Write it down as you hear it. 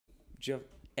Do you have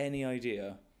any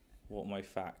idea what my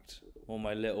fact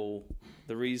or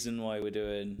the reason why we're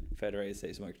doing Federated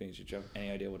States of Micronesia? Do you have any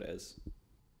idea what it is?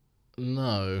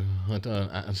 No, I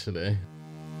don't actually.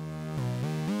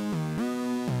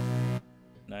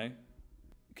 No?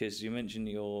 Because you mentioned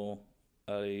that you're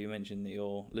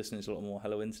listening to a lot more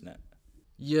Hello Internet.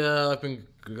 Yeah, I've been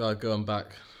going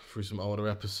back through some older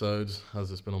episodes,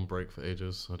 as it's been on break for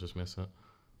ages, so I just miss it.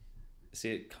 See,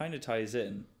 it kind of ties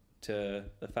in to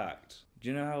the fact. Do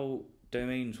you know how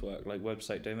domains work, like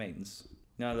website domains?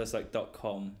 Now there's like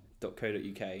 .com,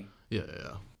 .co.uk. Yeah.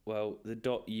 Well, the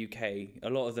 .uk, a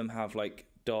lot of them have like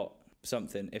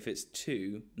 .something. If it's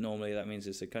 2, normally that means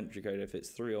it's a country code. If it's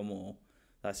 3 or more,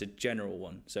 that's a general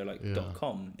one. So like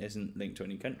 .com isn't linked to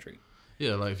any country.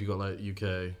 Yeah, like if you got like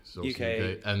UK,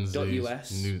 NZ,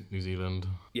 .us, New Zealand.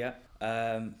 Yeah.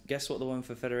 Guess what the one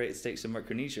for Federated States of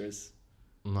Micronesia is?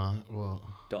 No, what?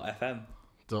 .fm.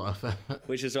 .fm.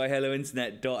 Which is why Hello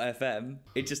Internet .fm.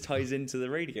 It just ties into the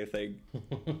radio thing.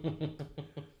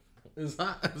 Is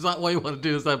that why you want to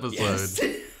do this episode? Yes.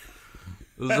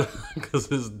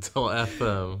 Because it's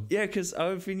 .fm. Yeah, because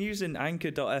I've been using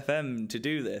Anchor.fm to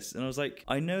do this, and I was like,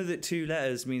 I know that 2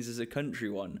 letters means there's a country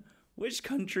one. Which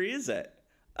country is it?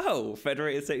 Oh,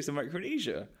 Federated States of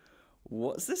Micronesia.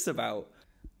 What's this about?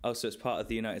 Oh, so it's part of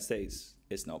the United States.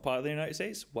 It's not part of the United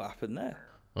States? What happened there?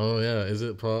 Oh, yeah. Is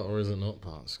it part or is it not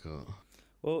part, Scott?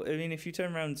 Well, I mean, if you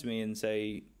turn around to me and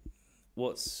say,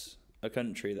 what's a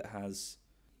country that has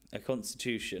a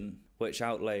constitution which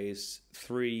outlays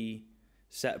 3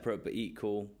 separate but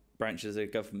equal branches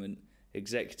of government,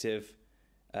 executive,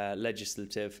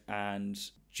 legislative, and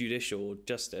judicial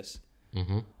justice?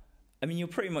 Mm-hmm. I mean, you're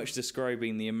pretty much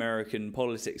describing the American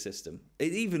politics system.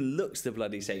 It even looks the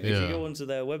bloody same. Yeah. If you go onto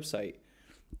their website,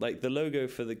 like the logo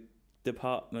for the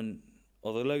department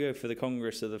or the logo for the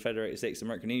Congress of the Federated States of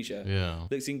Micronesia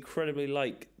looks incredibly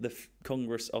like the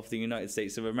Congress of the United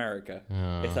States of America,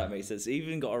 if that makes sense. It's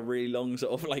even got a really long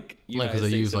sort of like United because they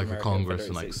States use of like America, a Congress Federated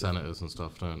and like States senators and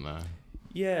stuff, don't they?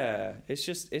 Yeah,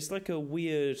 it's like a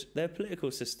weird... Their political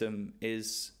system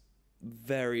is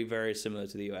very, very similar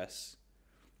to the US.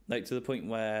 Like, to the point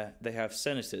where they have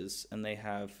senators and they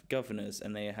have governors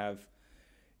and they have...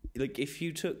 Like, if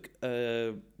you took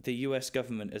the US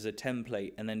government as a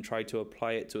template and then tried to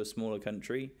apply it to a smaller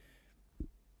country,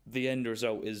 the end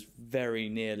result is very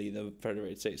nearly the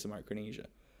Federated States of Micronesia.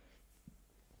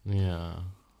 Yeah.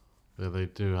 They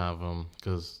do have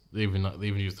because they even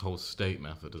use the whole state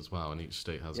method as well, and each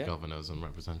state has governors and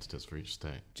representatives for each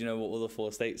state. Do you know what all the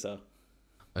 4 states are?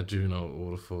 I do know what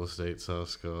all the 4 states are,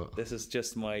 Scott. This is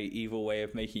just my evil way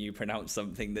of making you pronounce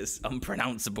something that's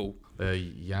unpronounceable. They're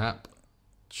Yap,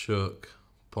 Chuk,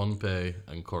 Pohnpei,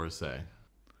 and Khorasan.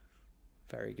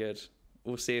 Very good.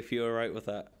 We'll see if you're alright with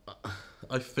that.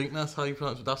 I think that's how you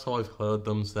pronounce it. That's how I've heard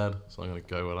them said, so I'm going to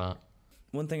go with that.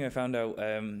 One thing I found out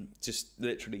just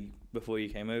literally before you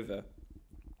came over,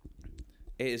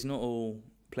 it is not all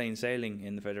plain sailing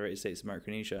in the Federated States of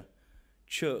Micronesia.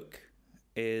 Chuk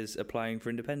is applying for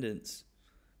independence.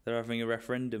 They're having a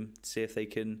referendum to see if they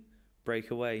can break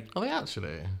away. Are they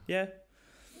actually? Yeah.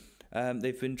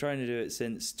 They've been trying to do it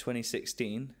since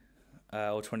 2016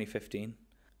 or 2015,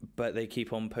 but they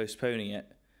keep on postponing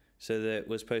it. So that it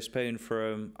was postponed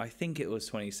from, I think it was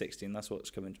 2016, that's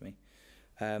what's coming to me.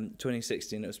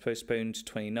 2016, it was postponed to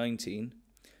 2019,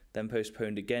 then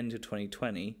postponed again to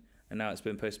 2020, and now it's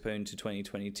been postponed to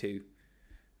 2022.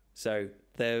 So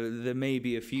there may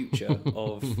be a future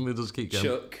of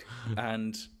Chuk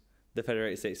and the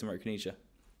Federated States of Micronesia.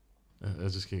 They'll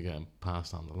just keep getting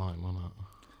passed down the line, won't it?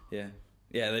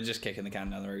 Yeah, they're just kicking the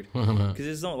can down the road. Because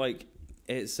it's not like...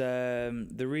 It's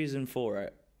the reason for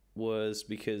it was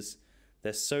because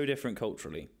they're so different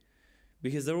culturally.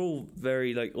 Because they're all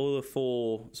very, like, all the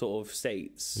 4 sort of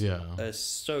states are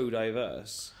so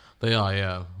diverse. They are,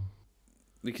 yeah.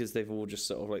 Because they've all just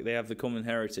sort of, like, they have the common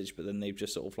heritage, but then they've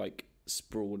just sort of, like,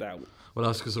 sprawled out. Well,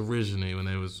 that's because originally when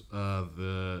there was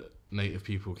the native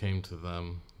people came to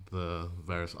them, the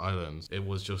various islands, it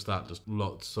was just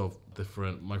lots of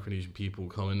different Micronesian people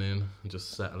coming in and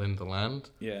just settling the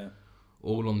land. Yeah.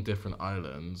 All on different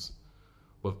islands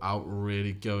without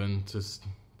really going to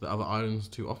the other islands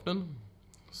too often.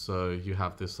 So you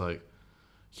have this like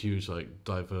huge like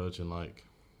divergent like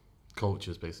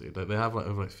cultures basically. They have like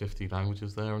over like 50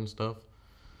 languages there and stuff,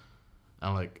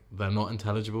 and like they're not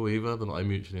intelligible either. They're not like,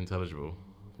 mutually intelligible.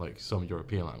 Like some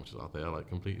European languages are, they are like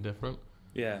completely different.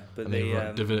 Yeah, but and they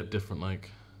like, develop different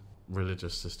like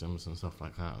religious systems and stuff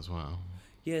like that as well.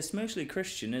 Yeah, it's mostly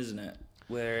Christian, isn't it?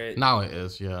 Now it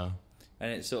is, yeah.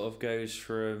 And it sort of goes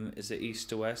from, is it east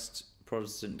to west,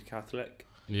 Protestant to Catholic?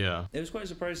 Yeah. It was quite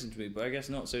surprising to me, but I guess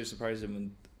not so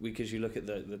surprising because you look at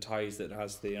the ties that it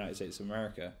has to the United States of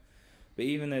America. But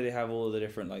even though they have all the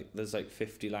different, like, there's like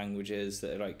 50 languages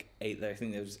that are like eight, I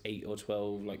think there's 8 or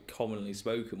 12 like commonly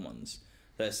spoken ones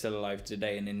that are still alive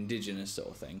today, an indigenous sort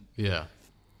of thing. Yeah.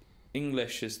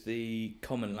 English is the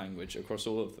common language across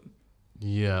all of them.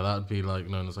 Yeah, that'd be like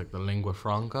known as like the lingua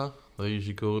franca, they're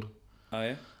usually called. Oh,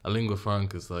 yeah? A lingua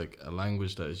franca is like a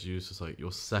language that is used as like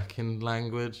your second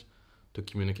language to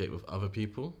communicate with other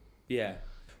people. Yeah.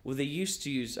 Well, they used to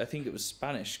use, I think it was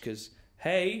Spanish, because,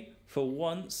 hey, for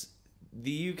once,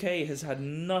 the UK has had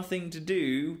nothing to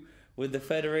do with the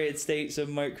Federated States of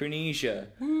Micronesia.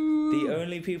 Woo! The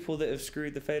only people that have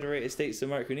screwed the Federated States of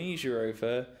Micronesia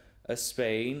over are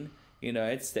Spain,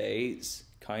 United States,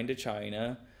 kind of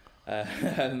China.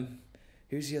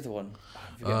 Who's the other one?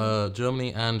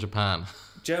 Germany and Japan.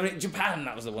 Japan,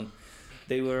 that was the one.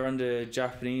 They were under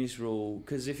Japanese rule,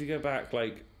 because if you go back,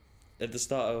 like, at the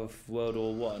start of World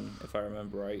War One, if I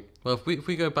remember right. Well, if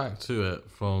we go back to it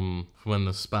from when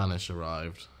the Spanish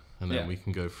arrived, and then we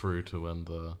can go through to when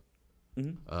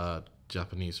the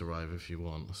Japanese arrive, if you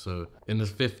want. So in the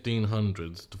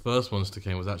 1500s, the first ones to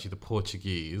came was actually the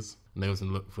Portuguese, and they was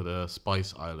in look for the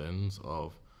Spice Islands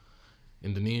of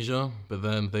Indonesia, but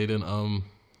then they didn't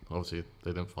obviously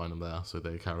they didn't find them there, so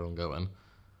they carried on going.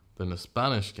 Then the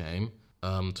Spanish came,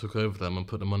 took over them and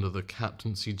put them under the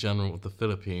Captaincy General of the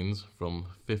Philippines from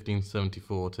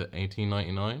 1574 to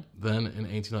 1899. Then in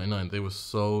 1899 they were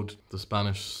sold, the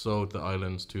Spanish sold the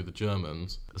islands to the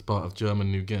Germans as part of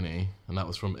German New Guinea, and that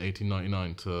was from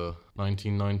 1899 to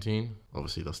 1919.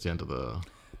 Obviously that's the end of the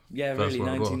First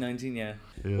World 1919, War.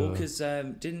 yeah. Well, because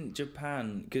didn't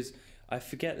Japan, because I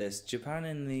forget this, Japan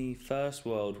in the First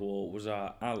World War was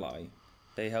our ally.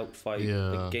 They helped fight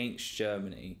against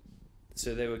Germany.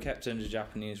 So they were kept under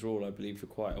Japanese rule, I believe, for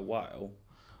quite a while.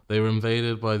 They were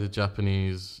invaded by the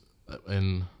Japanese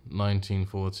in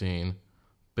 1914,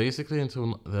 basically until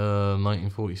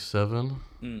 1947.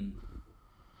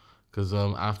 Because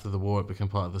after the war, it became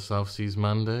part of the South Seas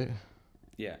Mandate.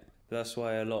 Yeah, that's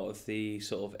why a lot of the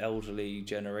sort of elderly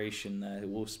generation there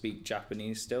will speak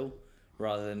Japanese still,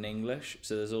 rather than English.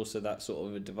 So there's also that sort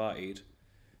of a divide.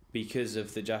 Because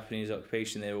of the Japanese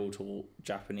occupation, they were all taught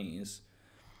Japanese.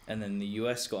 And then the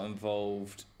US got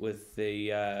involved with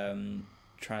the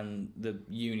the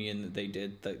union that they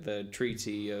did, like the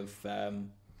Treaty of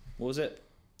what was it?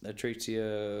 The Treaty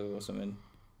of or something.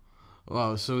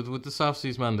 Wow, so with the South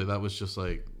Seas Mandate, that was just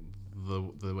like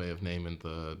the way of naming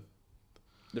the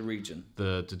region,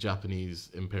 the Japanese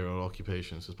imperial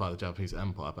occupations as part of the Japanese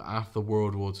Empire. But after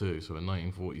World War II, so in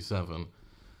 1947,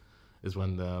 is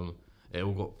when it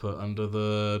all got put under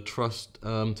the trust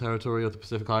territory of the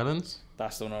Pacific Islands.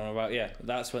 That's the one I'm about, yeah.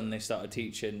 That's when they started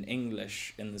teaching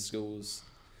English in the schools.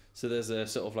 So there's a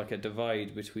sort of like a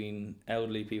divide between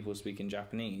elderly people speaking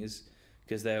Japanese,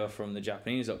 because they were from the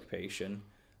Japanese occupation,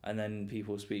 and then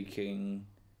people speaking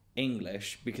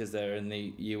English because they're in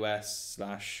the US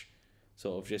 /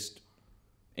 sort of just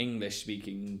English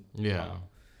speaking. Yeah.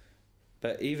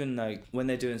 But even like when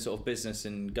they're doing sort of business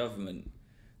and government,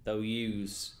 they'll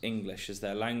use English as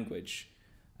their language.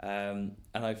 And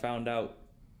I found out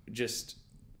just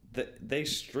that they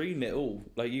stream it all.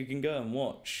 Like, you can go and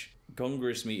watch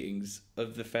Congress meetings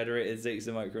of the Federated States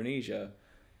of Micronesia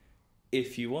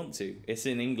if you want to. It's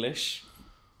in English.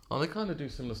 Oh, they kind of do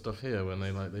similar stuff here when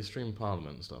they stream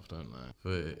Parliament and stuff, don't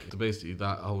they? But basically,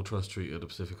 that whole trust treaty of the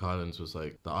Pacific Islands was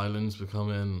like the islands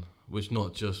becoming, which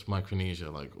not just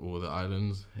Micronesia, like all the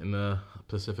islands in the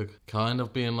Pacific, kind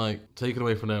of being like taken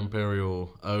away from their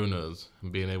imperial owners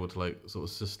and being able to like sort of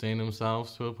sustain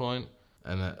themselves to a point,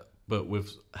 and but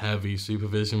with heavy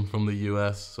supervision from the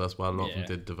US. So that's why a lot of them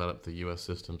did develop the US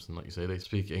systems, and like you say, they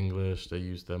speak English, they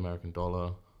use the American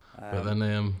dollar. But then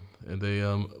they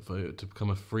voted to become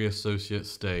a free associate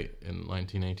state in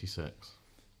 1986.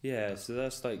 Yeah, so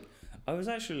that's like, I was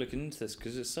actually looking into this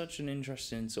because it's such an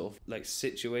interesting sort of like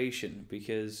situation,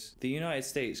 because the United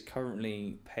States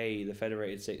currently pay the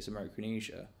Federated States of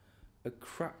Micronesia a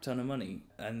crap ton of money,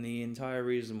 and the entire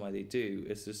reason why they do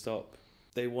is to stop.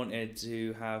 They wanted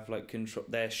to have like control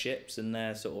their ships and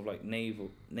their sort of like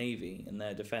navy and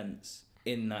their defense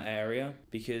in that area,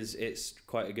 because it's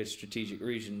quite a good strategic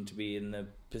region to be in the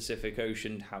Pacific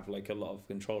Ocean, to have like a lot of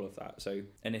control of that. So,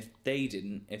 and if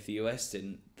the US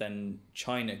didn't, then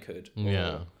China could,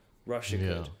 or Russia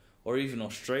could, or even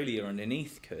Australia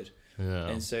underneath could.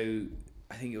 And so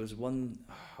I think it was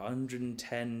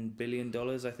 $110 billion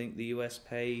I think the US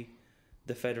pay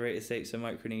the Federated States of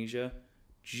Micronesia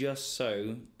just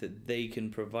so that they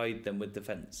can provide them with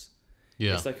defense.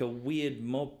 It's like a weird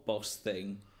mob boss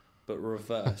thing, but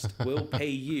reversed. We'll pay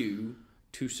you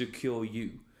to secure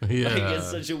you. Yeah. Like,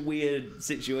 it's such a weird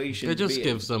situation. It just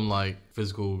gives them like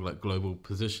physical, like global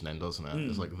positioning, doesn't it?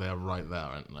 It's like they're right there,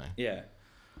 aren't they? Yeah,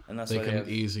 and that's They why can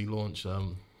easily launch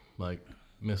like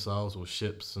missiles or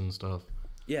ships and stuff.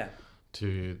 Yeah.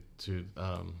 To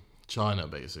China,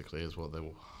 basically, is what they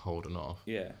were holding off.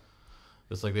 Yeah.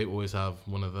 It's like they always have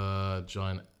one of the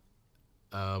giant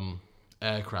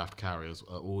aircraft carriers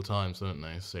at all times, don't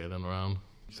they? Sailing around.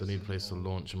 So they need a place to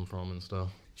launch them from and stuff.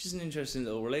 Which is an interesting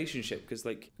little relationship, because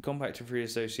like compact and free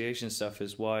association stuff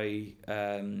is why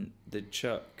the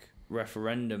Chuck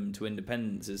referendum to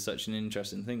independence is such an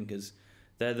interesting thing, because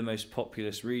they're the most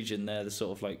populous region. They're the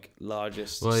sort of like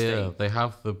largest state. Yeah, they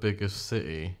have the biggest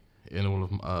city in all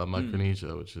of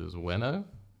Micronesia, which is Weno.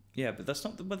 Yeah, but that's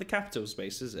not where the capital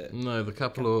space, is it? No, the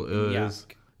capital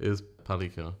is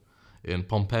Palika in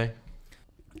Pompeii.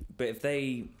 But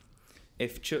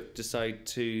if Chuck decide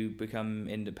to become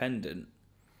independent,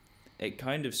 it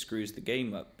kind of screws the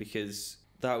game up, because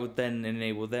that would then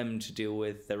enable them to deal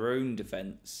with their own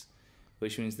defense,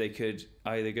 which means they could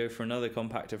either go for another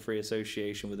compact of free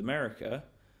association with America,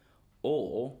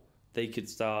 or they could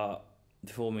start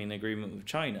forming an agreement with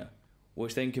China,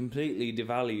 which then completely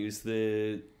devalues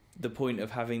the point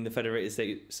of having the Federated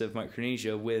States of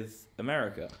Micronesia with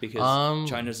America, because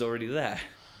China's already there.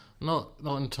 Not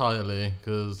entirely,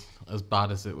 because as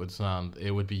bad as it would sound, it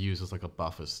would be used as like a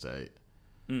buffer state.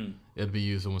 It'd be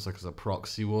used almost like as a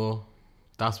proxy war.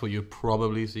 That's what you'd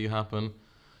probably see happen.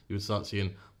 You would start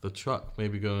seeing the Chuck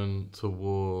maybe going to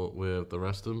war with the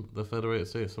rest of the Federated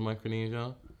States of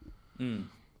Micronesia.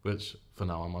 Which, for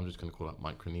now, I'm just going to call that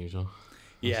Micronesia.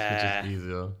 Yeah. Which is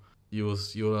easier. You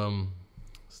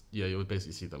would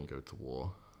basically see them go to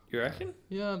war. You reckon?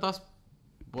 Yeah, that's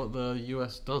what the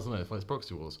US does, isn't it? It fights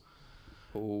proxy wars.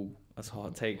 Oh, that's a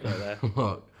hard take right there.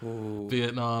 What? Ooh.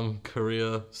 Vietnam,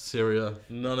 Korea, Syria,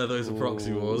 none of those are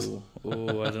proxy wars.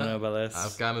 Oh, I don't know about this.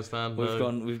 Afghanistan,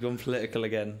 We've gone political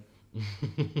again.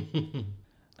 The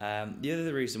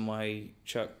other reason why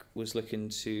Chuck was looking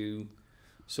to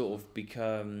sort of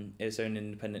become its own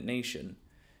independent nation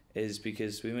is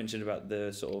because we mentioned about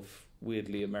the sort of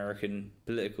weirdly American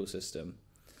political system.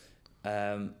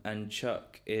 And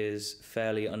Chuck is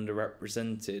fairly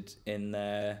underrepresented in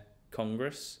their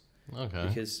Congress. Okay.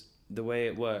 Because the way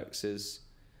it works is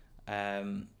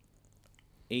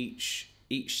each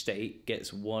state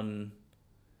gets one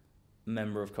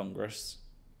member of Congress,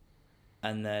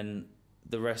 and then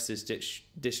the rest is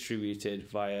distributed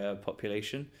via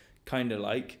population, kind of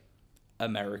like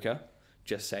America,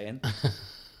 just saying.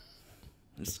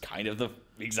 It's kind of the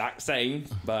exact same,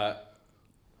 but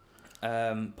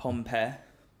Pompeii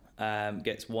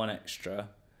gets one extra.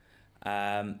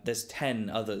 There's 10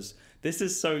 others. This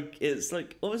is it's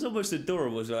like, oh, it's almost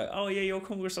adorable. It's like, oh yeah, your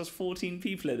Congress has 14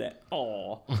 people in it.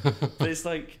 Oh, but it's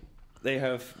like they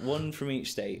have one from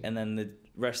each state, and then the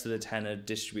rest of the 10 are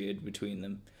distributed between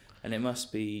them. And it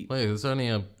must be... Wait, there's only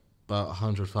about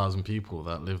 100,000 people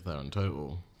that live there in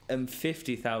total. And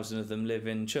 50,000 of them live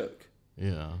in Chuck.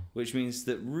 Yeah. Which means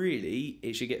that really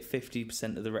it should get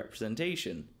 50% of the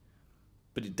representation.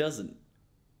 But it doesn't.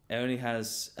 It only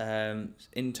has,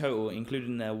 in total,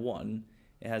 including their one,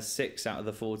 it has 6 out of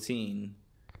the 14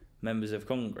 members of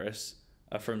Congress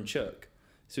are from Chuck.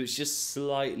 So it's just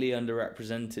slightly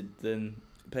underrepresented than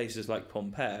places like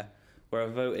Pompeii, where a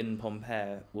vote in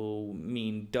Pompeii will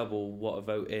mean double what a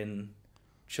vote in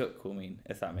Chuck will mean,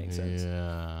 if that makes sense.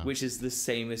 Yeah. Which is the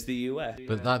same as the US.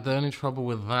 But the only trouble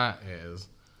with that is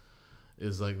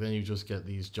like then you just get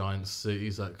these giant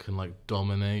cities that can like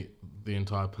dominate the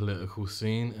entire political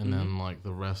scene, and then like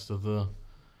the rest of the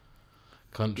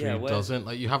country doesn't.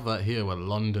 Like you have that here where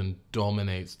London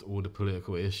dominates all the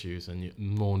political issues, and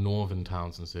more northern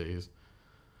towns and cities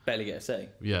barely get a say.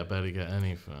 Yeah, barely get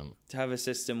anything. To have a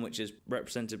system which is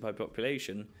represented by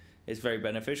population is very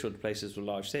beneficial to places with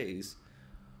large cities.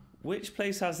 Which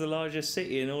place has the largest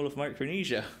city in all of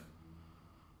Micronesia?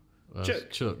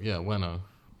 Chuck, yeah, Weno.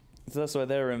 So that's why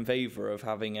they're in favour of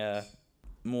having a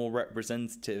more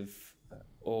representative,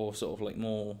 or sort of like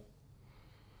more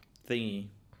thingy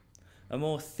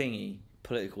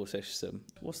political system.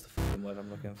 What's the fucking word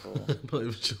I'm looking for?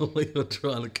 But surely you're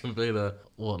trying to convey a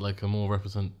more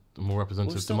representative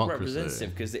it's democracy. Not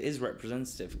representative, because it is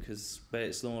representative, but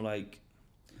it's more like,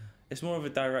 it's more of a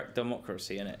direct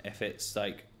democracy, innit? If it's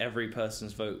like every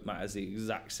person's vote matters the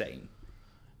exact same.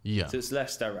 Yeah. So it's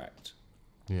less direct.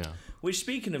 Yeah. Which,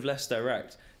 speaking of less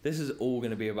direct, this is all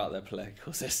going to be about their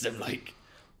political system, like.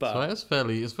 But so it's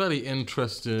fairly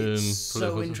interesting. It's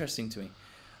so interesting to me.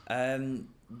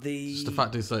 Just the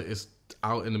fact is that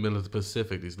out in the middle of the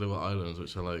Pacific, these little islands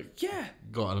which are like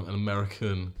got an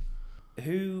American.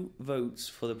 Who votes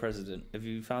for the president? Have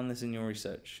you found this in your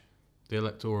research? The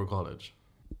Electoral College.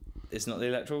 It's not the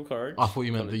Electoral College. I thought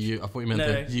you meant the US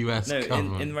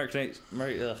government.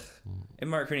 In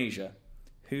Micronesia,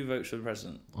 who votes for the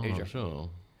president? I'm not sure.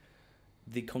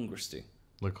 The Congress do.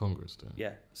 The Congress do.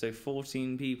 Yeah, so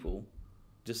 14 people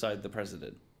decide the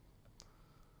president.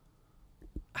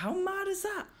 How mad is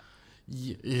that?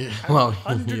 Yeah. Well,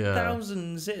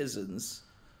 100,000 citizens,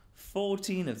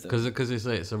 14 of them. Because they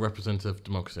say it's a representative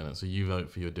democracy, so you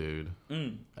vote for your dude,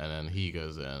 and then he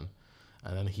goes in,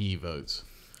 and then he votes.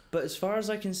 But as far as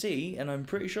I can see, and I'm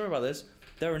pretty sure about this,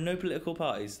 there are no political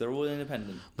parties. They're all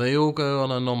independent. They all go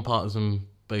on a non-partisan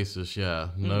basis, yeah.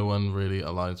 No one really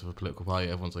aligns with a political party.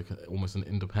 Everyone's like almost an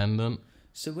independent.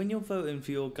 So when you're voting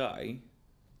for your guy,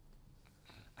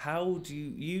 how do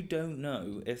you don't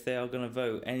know if they are going to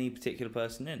vote any particular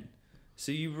person in?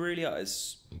 So you really are.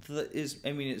 It's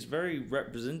very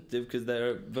representative because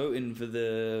they're voting for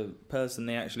the person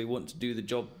they actually want to do the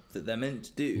job that they're meant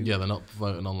to do. Yeah, they're not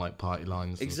voting on like party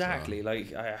lines. Exactly.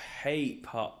 Like I hate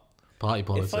party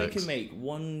politics. If I could make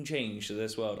one change to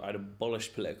this world, I'd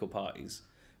abolish political parties,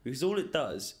 because all it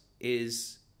does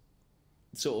is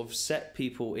sort of set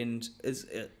people in,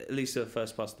 at least the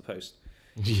first past the post.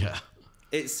 Yeah.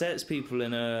 It sets people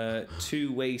in a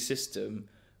two-way system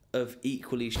of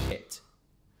equally shit.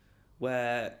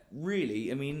 Where,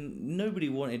 really, I mean, nobody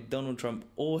wanted Donald Trump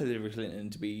or Hillary Clinton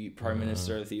to be Prime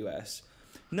Minister of the US.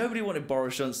 Nobody wanted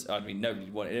Boris Johnson. I mean,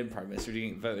 nobody wanted him Prime Minister. He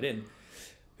didn't get voted in.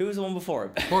 Who was the one before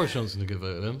him? Boris Johnson did get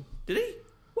voted in. Did he?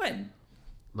 When?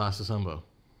 Last December.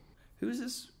 Who was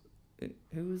this?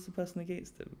 Who was the person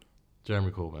against him?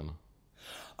 Jeremy Corbyn.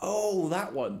 Oh,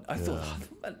 that one. I thought,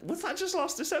 was that just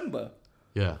last December?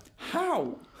 Yeah.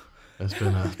 How? It's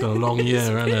been a long year,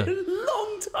 hasn't it? A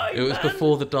long time. It was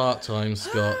before the dark times,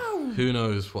 Scott. How? Who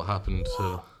knows what happened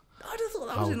to I just thought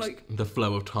that was in like the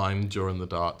flow of time during the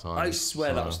dark times. I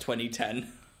swear that was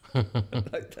 2010.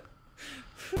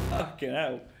 Fucking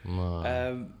hell.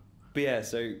 No. But yeah,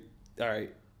 so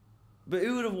alright. But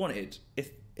who would have wanted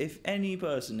if any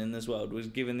person in this world was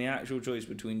given the actual choice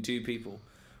between two people?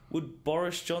 Would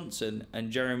Boris Johnson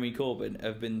and Jeremy Corbyn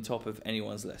have been top of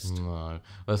anyone's list? No.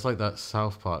 That's like that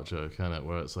South Park joke, isn't it?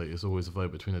 Where it's like it's always a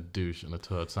vote between a douche and a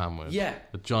turd sandwich. Yeah.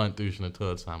 A giant douche and a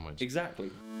turd sandwich.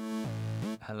 Exactly.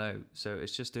 Hello. So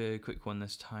it's just a quick one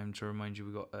this time to remind you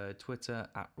we've got a Twitter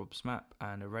 @RobsMap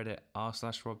and a Reddit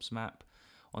r/RobsMap.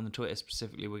 On the Twitter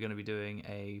specifically, we're going to be doing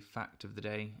a fact of the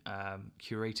day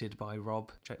curated by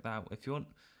Rob. Check that out if you want.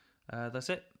 That's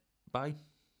it. Bye.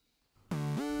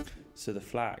 So the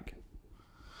flag.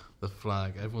 The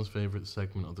flag, everyone's favourite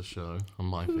segment of the show, and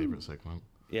my favourite segment.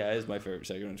 Yeah, it is my favourite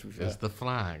segment, to be fair. It's the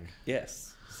flag.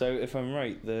 Yes. So if I'm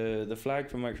right, the flag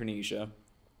for Micronesia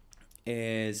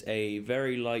is a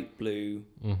very light blue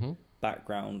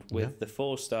background with the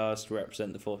 4 stars to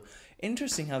represent the 4.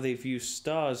 Interesting how they've used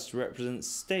stars to represent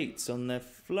states on their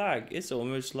flag. It's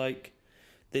almost like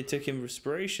they took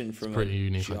inspiration from pretty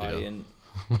unique giant... idea.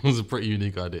 It was a pretty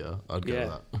unique idea. I'd go with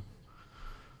that.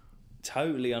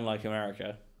 Totally unlike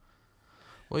America.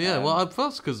 Well, yeah. Well, at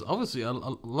first, because obviously a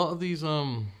lot of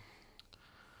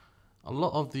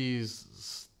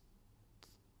these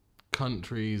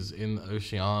countries in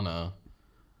Oceania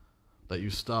that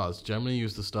use stars generally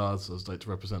use the stars as like to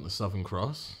represent the Southern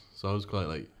Cross. So I was quite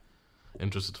like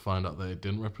interested to find out that it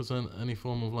didn't represent any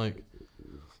form of like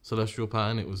celestial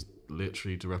pattern. It was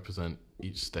literally to represent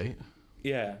each state.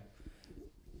 Yeah.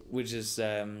 Which is,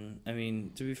 I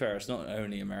mean, to be fair, it's not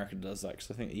only America that does that,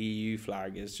 because I think the EU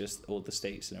flag is just all the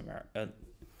states in America.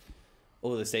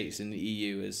 All the states in the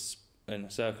EU is in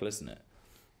a circle, isn't it?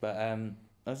 But, I don't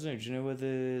know, do you know where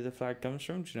the flag comes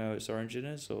from? Do you know what its origin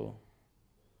is, or?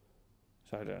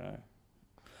 So I don't know.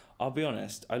 I'll be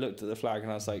honest, I looked at the flag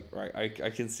and I was like, right,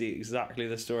 I can see exactly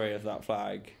the story of that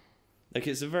flag. Like,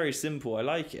 it's a very simple, I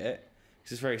like it,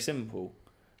 because it's very simple.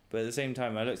 But at the same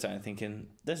time, I looked at it thinking,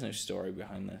 there's no story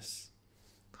behind this.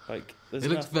 Like, it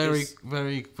looks very,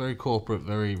 very, very corporate,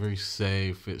 very, very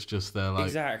safe. It's just there, like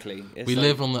exactly. We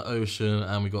live on the ocean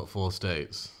and we got 4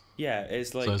 states. Yeah,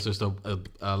 it's like so it's just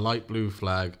a light blue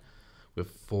flag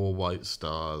with 4 white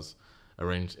stars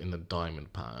arranged in the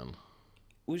diamond pattern.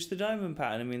 Which the diamond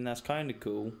pattern, I mean, that's kind of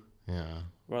cool. Yeah.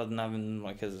 Rather than having them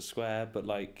like as a square, but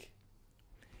like,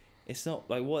 it's not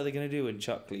like what are they gonna do when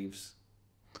Chuck leaves?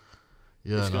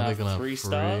 Yeah, now they're gonna have 3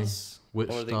 stars.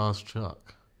 Which star's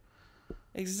Chuck?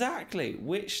 Exactly.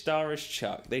 Which star is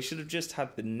Chuck? They should have just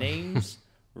had the names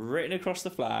written across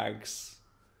the flags,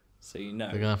 so you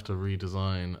know. They're gonna have to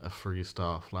redesign a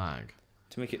 3-star flag.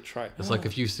 To make it try. It's like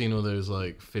if you've seen all those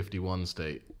like 51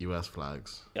 state US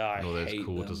flags. Yeah, and all those hate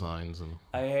cool them. designs. And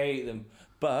I hate them.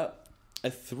 But a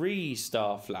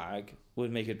 3-star flag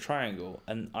would make a triangle.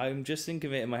 And I'm just thinking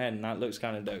of it in my head, and that looks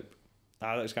kind of dope.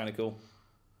 That looks kind of cool.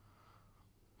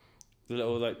 The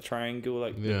little like triangle,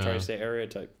 like the tri-state area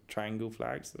type triangle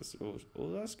flags. That's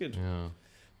good. Yeah.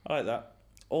 I like that.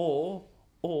 Or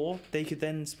they could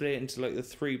then split it into like the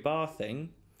 3-bar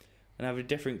thing and have a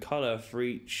different colour for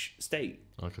each state.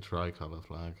 Like a tricolour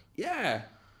flag. Yeah.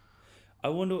 I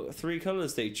wonder what 3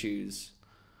 colours they choose.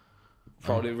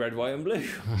 Probably red, white and blue.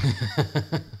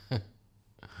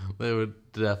 They would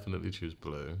definitely choose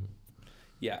blue.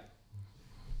 Yeah.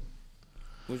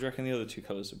 What do you reckon the other 2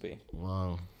 colours would be?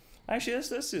 Wow. Actually, let's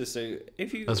do this. So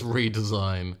if you Let's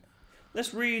redesign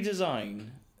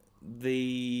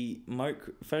the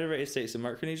Federated States of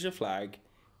Micronesia flag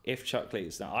if Chuck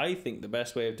leads. Now, I think the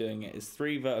best way of doing it is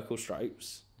 3 vertical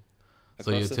stripes.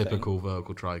 So your the typical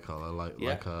vertical tricolour,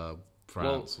 like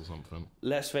France or something.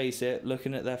 Let's face it,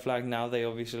 looking at their flag now, they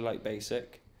obviously like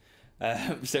basic.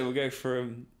 So we'll go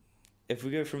from... If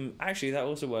we go from... Actually, that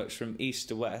also works from east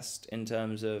to west in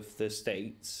terms of the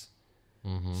states.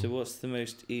 Mm-hmm. So what's the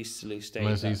most easterly state? The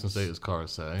most eastern state is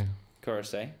Coruscant.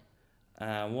 Coruscant.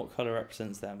 What colour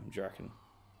represents them, do you reckon?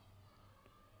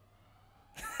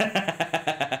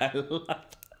 I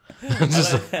like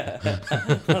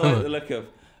the look of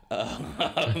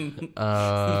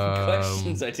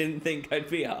questions I didn't think I'd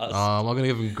be asked. I'm not going to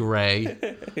give them grey. I'm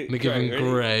going to give them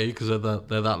grey because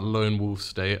they're that lone wolf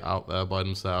state out there by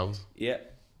themselves.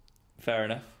 Yep, fair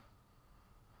enough.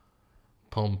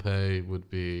 Pompeii would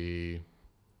be...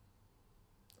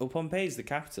 Well, Pompeii's the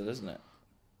capital, isn't it?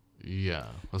 Yeah,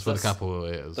 that's where the capital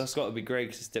is. That's got to be grey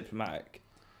because it's diplomatic.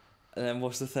 And then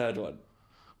what's the third one?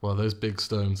 Well, those big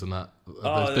stones and that,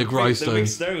 Oh, those big rice the big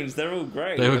stones. stones, they're all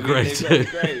grey. They were great too.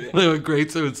 Great. They were great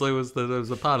too, and so was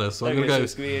the palace. So I'm Okay, gonna go. so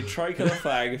it's gonna be a tricolour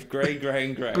flag of grey, grey,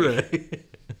 and grey. Grey.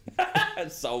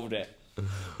 Solved it.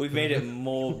 We've made it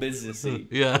more businessy.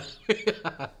 Yeah.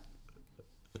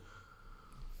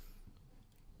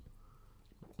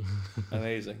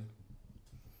 Amazing.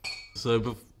 So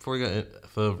before we get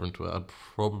further into it, I'd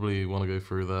probably want to go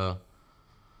through the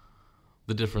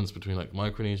difference between like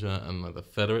Micronesia and like the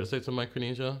Federated States of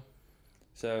Micronesia.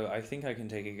 So I think I can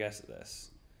take a guess at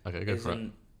this. Okay, go for it.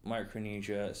 Isn't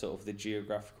Micronesia sort of the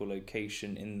geographical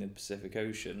location in the Pacific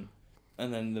Ocean?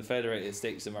 And then the Federated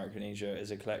States of Micronesia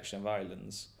is a collection of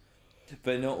islands.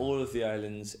 But not all of the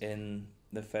islands in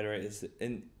the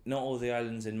not all the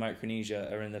islands in Micronesia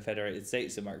are in the Federated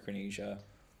States of Micronesia,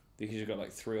 because you've got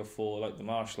like 3 or 4, like the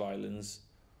Marshall Islands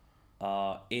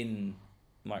are in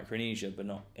Micronesia, but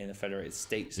not in the Federated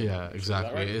States. Yeah,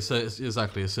 exactly. Right?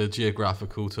 It's a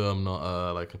geographical term,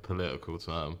 not like a political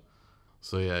term.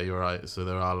 So yeah, you're right. So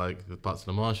there are like the parts of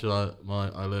the Marshall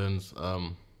Islands,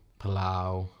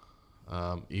 Palau,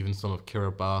 even some of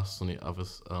Kiribati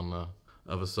on the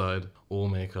other side, all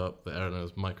make up the area known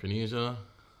as Micronesia.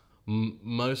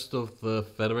 Most of the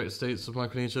Federated States of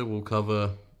Micronesia will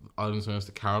cover islands known as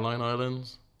the Caroline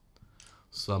Islands.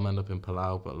 Some end up in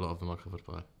Palau, but a lot of them are covered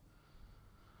by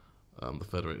the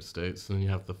Federated States. And then you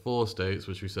have the 4 states,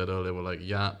 which we said earlier were like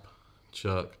Yap,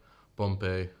 Chuuk,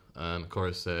 Pohnpei, and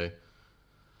Coruscant.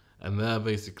 And they're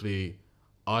basically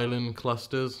island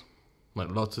clusters, like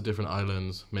lots of different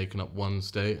islands making up one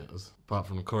state, apart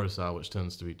from Coruscant, which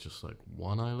tends to be just like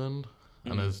one island.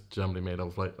 And it's generally made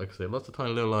of, like I say, lots of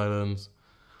tiny little islands,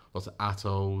 lots of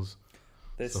atolls.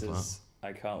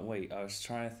 I can't wait. I was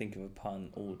trying to think of a pun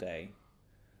all day.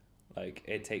 Like,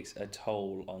 it takes a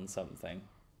toll on something.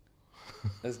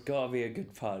 There's got to be a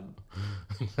good pun.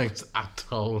 Thanks,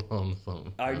 atoll on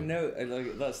something. I know,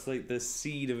 like, that's like the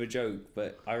seed of a joke,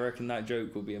 but I reckon that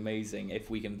joke will be amazing if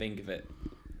we can think of it.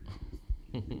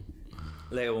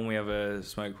 Later when we have a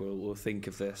smoke, we'll think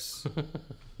of this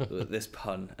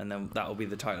pun, and then that'll be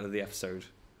the title of the episode.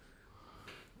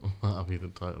 That'll be the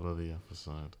title of the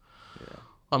episode. Yeah.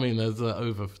 I mean, there's the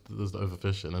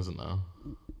overfishing, isn't there?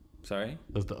 Sorry?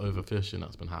 There's the overfishing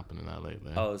that's been happening there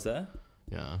lately. Oh, is there?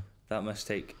 Yeah. That must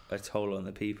take a toll on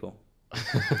the people.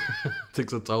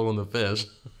 Takes a toll on the fish.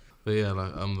 But yeah,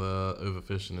 like the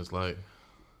overfishing is like,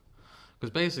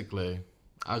 because basically,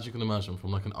 as you can imagine,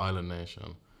 from like an island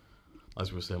nation,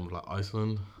 as we were saying with like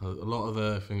Iceland, a lot of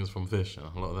their thing is from fishing.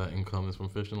 A lot of their income is from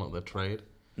fishing, a lot of their trade.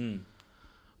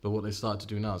 But what they start to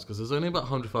do now is, because there's only about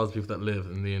 100,000 people that live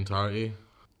in the entirety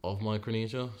of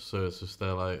Micronesia, so it's just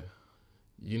they're like,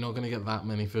 you're not going to get that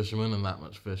many fishermen and that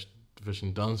much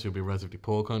fishing done, so you'll be a relatively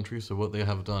poor country. So what they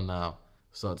have done now,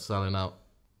 start selling out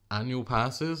annual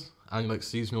passes and like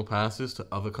seasonal passes to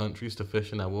other countries to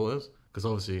fish in their waters, because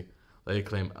obviously they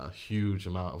claim a huge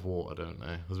amount of water, don't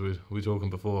they? As we were talking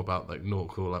before about like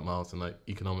nautical like miles and like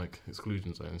economic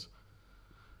exclusion zones.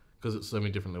 Because it's so many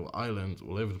different little islands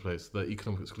all over the place, the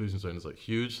economic exclusion zone is like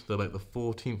huge. They're like the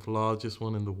 14th largest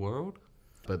one in the world.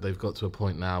 But they've got to a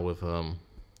point now with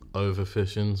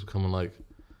overfishing's becoming like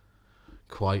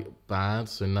quite bad.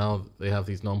 So now they have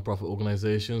these non-profit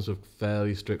organizations with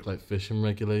fairly strict like fishing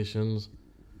regulations.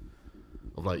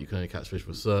 Of like you can only catch fish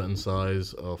for a certain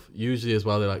size. Of usually as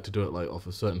well they like to do it like off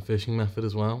a certain fishing method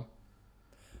as well.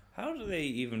 How do they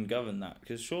even govern that?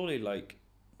 Because surely like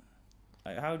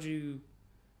how do you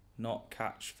not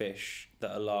catch fish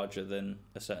that are larger than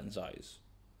a certain size?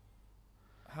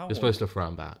 How You're supposed to throw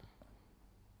them back.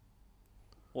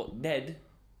 What, dead?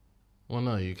 Well,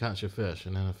 no, you catch a fish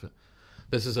and then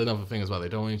this is another thing as well. They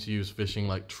don't want you to use fishing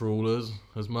like trawlers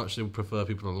as much. They would prefer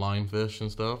people to line fish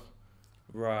and stuff.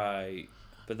 Right.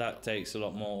 But that takes a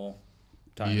lot more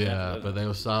time. Yeah, but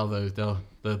they'll sell those.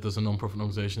 There's a non-profit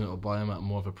organisation that will buy them at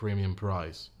more of a premium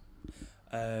price.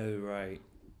 Oh, right.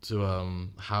 To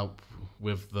help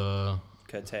with the...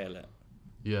 Curtail it.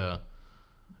 Yeah.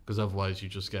 Because otherwise you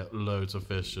just get loads of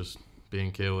fish just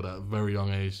being killed at a very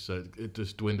young age. So it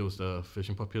just dwindles the fish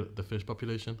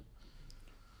population.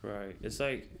 Right. It's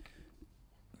like...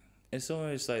 It's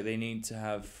almost like they need to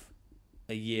have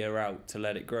a year out to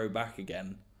let it grow back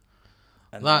again.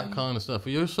 And that kind of stuff.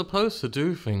 You're supposed to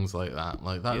do things like that.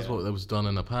 Like, that is what was done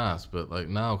in the past. But, like,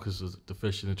 now, because the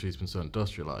fishing industry has been so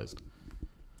industrialized.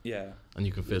 Yeah. And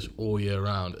you can fish all year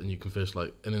round. And you can fish,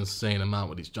 like, an insane amount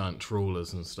with these giant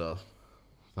trawlers and stuff.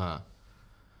 That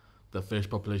the fish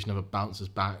population never bounces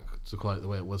back to quite the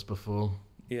way it was before.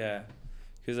 Yeah.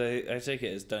 Because I take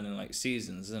it as done in, like,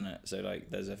 seasons, isn't it? So,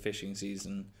 like, there's a fishing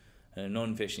season and a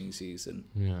non-fishing season.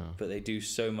 Yeah. But they do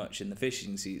so much in the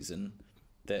fishing season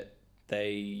that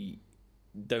they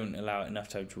don't allow it enough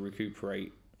time to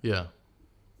recuperate. Yeah.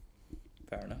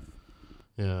 Fair enough.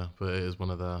 Yeah, but it is one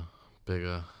of their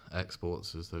bigger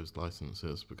exports is those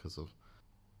licenses because of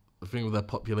the thing with their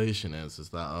population is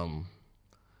that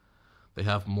they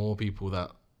have more people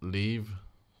that leave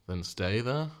than stay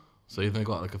there. So even they've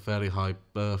got like a fairly high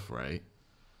birth rate,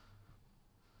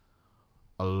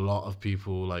 a lot of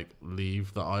people like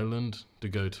leave the island to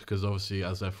go to, because obviously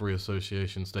as their free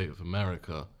association state with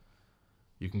America,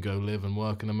 you can go live and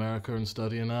work in America and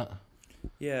study in that.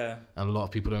 Yeah. And a lot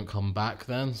of people don't come back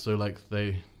then. So like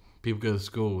people go to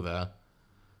school there,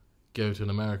 go to an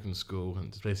American school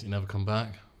and just basically never come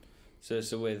back. So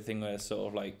it's a weird thing where it's sort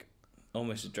of like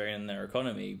almost draining their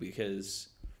economy because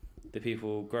the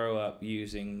people grow up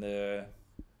using the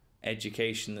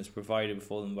education that's provided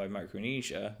for them by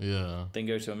Micronesia, then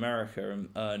go to America and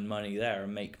earn money there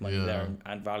and make money there and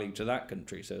add value to that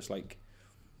country. So it's like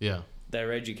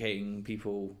they're educating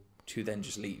people to then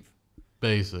just leave.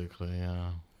 Basically,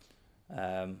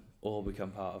 yeah. Or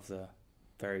become part of the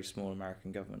very small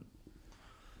American government.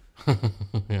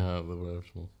 Yeah, the very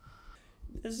small.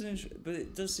 But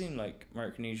it does seem like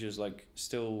Micronesia is like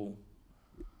still...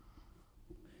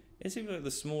 It seems like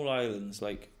the small islands,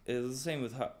 like it's the same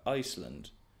with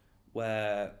Iceland,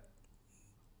 where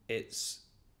it's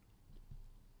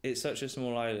such a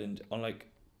small island. On like,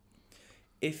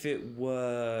 if it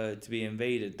were to be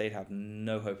invaded, they'd have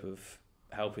no hope of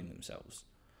helping themselves.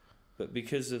 But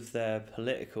because of their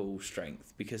political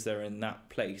strength, because they're in that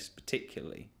place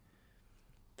particularly,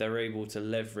 they're able to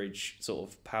leverage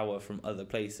sort of power from other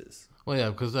places. Well,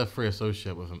 yeah, because they're free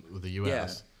associate with the US.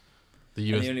 Yeah. The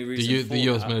US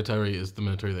military is the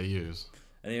military they use.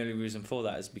 And the only reason for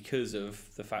that is because of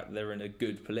the fact that they're in a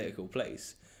good political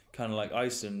place. Kind of like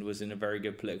Iceland was in a very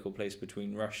good political place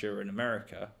between Russia and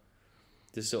America.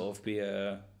 To sort of be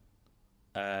a...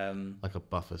 like a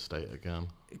buffer state again.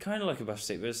 Kind of like a buffer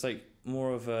state, but it's like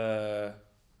more of a...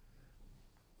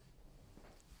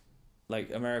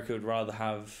 Like America would rather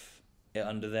have it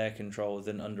under their control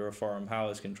than under a foreign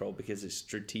power's control because it's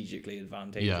strategically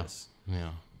advantageous.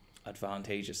 Yeah.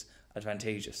 Advantageous.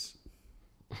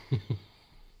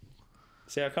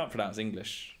 See, I can't pronounce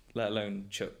English, let alone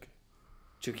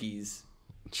Chookies.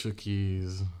 Can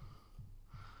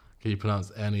you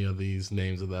pronounce any of these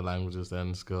names of their languages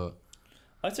then, Scott?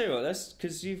 I tell you what, that's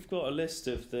because you've got a list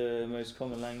of the most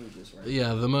common languages, right?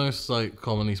 Yeah, the most like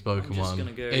commonly spoken one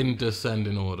in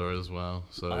descending order as well.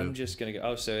 So I'm just gonna go.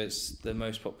 Oh, so it's the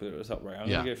most popular at the top, right? I'm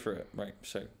gonna go through it, right?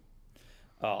 So,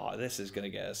 this is gonna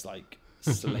get us like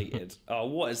slated. Oh,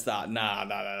 what is that? Nah.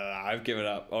 I've given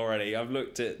up already. I've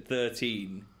looked at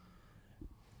 13.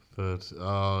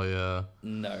 Oh yeah.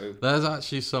 No. There's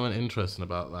actually something interesting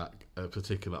about that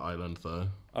particular island, though.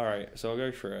 All right, so I'll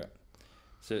go through it.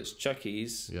 So it's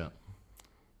Chucky's. Yeah.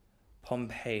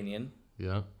 Pompanian.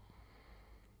 Yeah.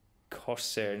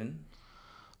 Kosserian.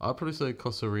 I'd probably say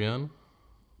Kossarian.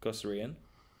 Kosserian.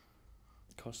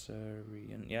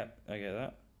 Yep, I get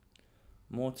that.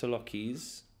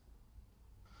 Mortalockes.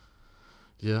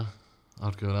 Yeah,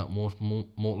 I'd go with that.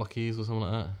 Mortlockies or something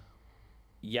like that.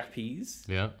 Yappies.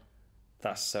 Yeah.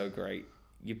 That's so great.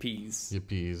 Yappies.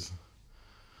 Yippies.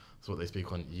 That's what they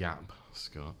speak on Yap,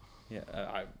 Scott. Yeah,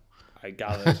 I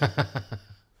gathered.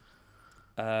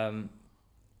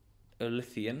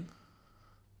 Olithian.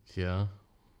 Yeah.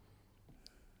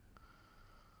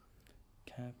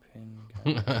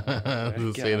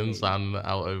 Capinga. Seeing sand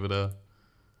out over there.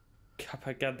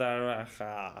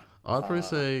 Capagadaracha. I'd probably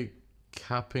say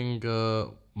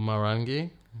Kapinga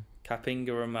Marangi.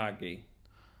 Capingaramagi.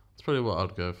 That's probably what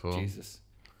I'd go for. Jesus.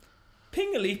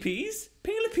 Pingalipees?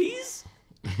 Pingalipees?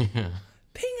 Yeah.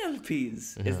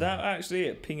 Pingalipees. Yeah. Is that actually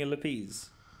it? Pingalipees.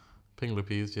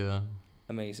 Pingalipees, yeah.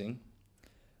 Amazing.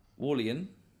 Wallian.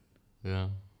 Yeah.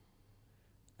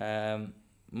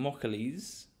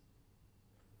 Moccales.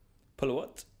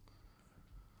 Pulawat.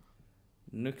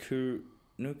 Nuku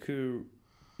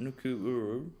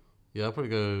Uru. Yeah, I'd probably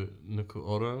go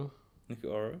Nukuoro. Nuku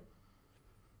Oro.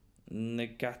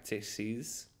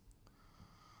 Negatices.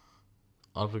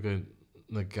 I'd probably go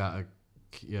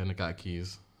Nagata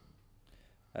Keys.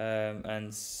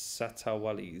 And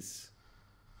Satawalis.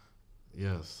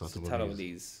 Yes, that's what it is.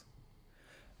 Satawalis.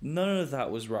 None of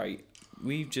that was right.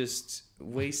 We've just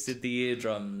wasted the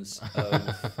eardrums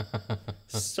of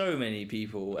so many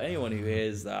people. Anyone who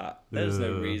hears that, there's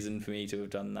no reason for me to have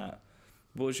done that.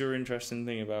 What's your interesting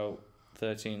thing about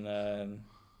 13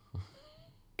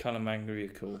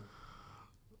 Kalamangriakul?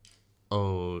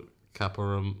 Oh,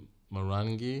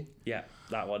 Kapararangi? Yeah,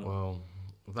 that one. Well,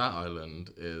 that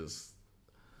island is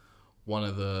one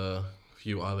of the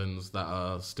few islands that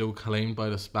are still claimed by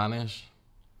the Spanish.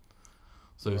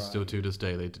 So still to this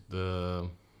day, the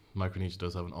Micronesia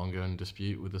does have an ongoing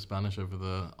dispute with the Spanish over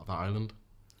that island.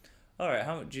 All right,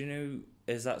 how do you know?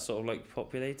 Is that sort of like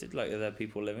populated? Like, are there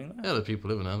people living there? Yeah, the people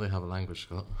living there, they have a language,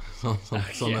 Scott. It's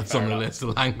on Yeah, the list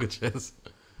of languages.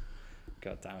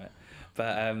 God damn it!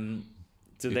 But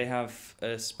do they have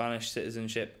a Spanish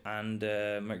citizenship and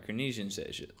a Micronesian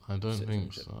citizenship? I don't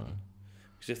think so.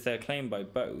 Because if they're claimed by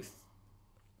both,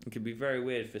 it could be very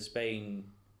weird for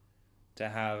Spain to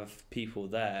have people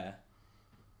there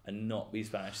and not be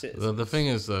Spanish citizens. The thing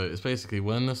is, though, it's basically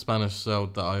when the Spanish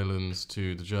sold the islands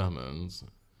to the Germans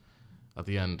at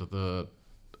the end of the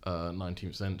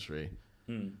 19th century,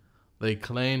 they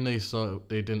claim they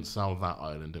didn't sell that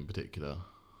island in particular.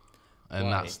 And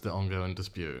Why? that's the ongoing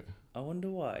dispute. I wonder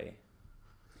why.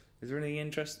 Is there anything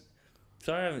interesting?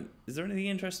 Is there anything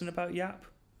interesting about Yap?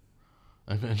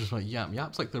 I think just like Yap.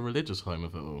 Yap's like the religious home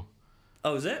of it all.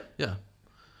 Oh, is it? Yeah.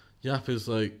 Yap is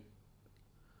like,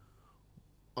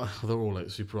 they're all like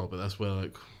super old, but that's where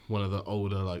like one of the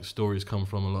older like stories come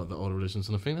from, a lot of the older religions,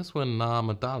 and I think that's where Na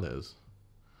Madal is.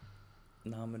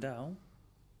 Na Madal?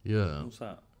 Yeah. What's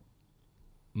that?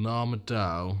 Na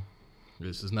Madal,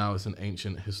 it's an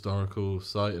ancient historical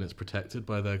site and it's protected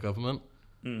by their government.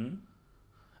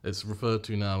 It's referred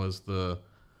to now as the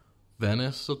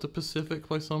Venice of the Pacific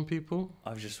by some people.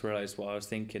 I've just realised what I was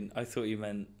thinking. I thought you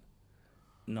meant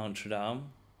Notre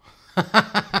Dame.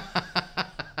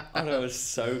 I was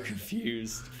so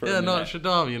confused. For a minute. Notre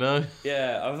Dame, you know.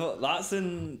 Yeah, I thought that's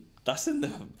in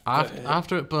the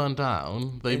After it burned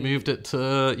down, they moved it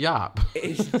to Yap.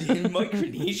 in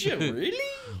Micronesia, really?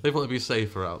 They thought it'd be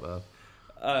safer out there.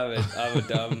 I'm a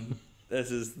dumb.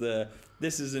 This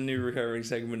is a new recurring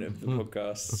segment of the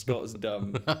podcast. Scott's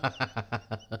dumb.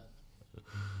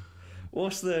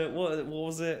 What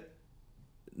was it?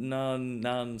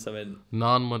 Nan something.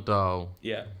 Nan Madal.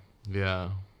 Yeah. Yeah.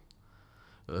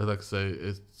 Like I say,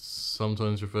 it's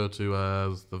sometimes referred to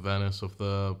as the Venice of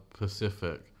the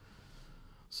Pacific.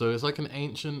 So it's like an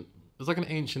ancient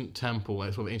temple,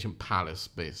 like sort of ancient palace,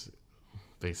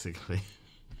 basically.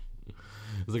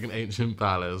 It's like an ancient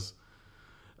palace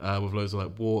with loads of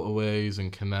like waterways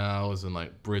and canals and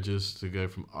like bridges to go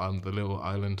from the little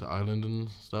island to island and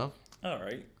stuff. All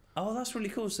right. Oh, that's really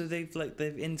cool. So they've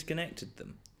interconnected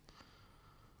them,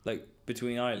 like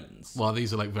between islands. Well,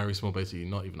 these are like very small, basically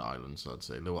not even islands. I'd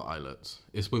say little islets.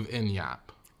 It's within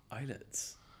Yap.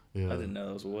 Islets. Yeah. I didn't know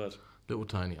that was a word. Little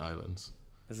tiny islands.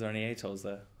 Is there any atolls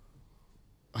there?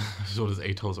 Sure, there's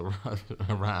atolls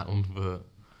around, but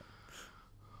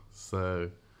so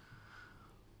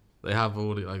they have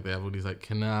all these like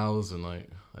canals and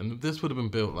this would have been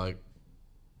built like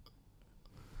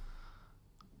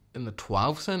in the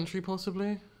 12th century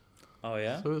possibly. Oh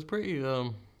yeah. So it's pretty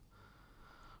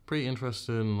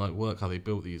interesting like work how they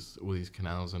built all these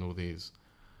canals and all these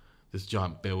this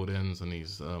giant buildings and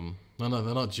these no,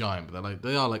 they're not giant, but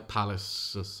they are like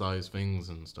palace-sized things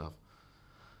and stuff.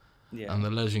 Yeah. And the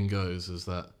legend goes is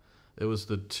that it was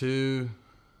the two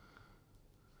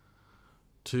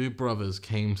brothers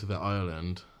came to the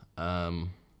island,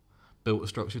 built a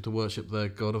structure to worship their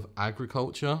god of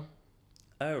agriculture.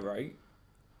 Oh, right.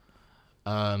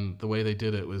 And the way they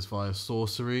did it was via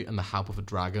sorcery and the help of a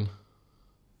dragon.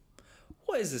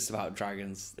 What is this about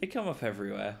dragons? They come up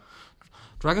everywhere.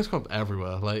 Dragons come up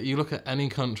everywhere. Like, you look at any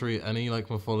country, any, like,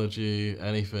 mythology,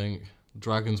 anything,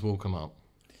 dragons will come up.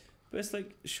 But it's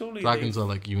like, surely Dragons are,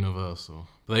 like, universal.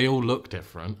 They all look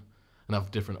different and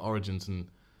have different origins and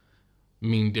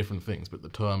mean different things, but the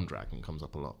term dragon comes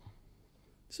up a lot.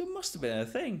 So it must have been a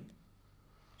thing.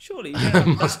 Surely you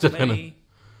don't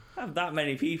have that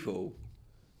many people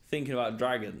thinking about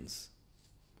dragons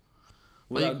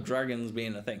without dragons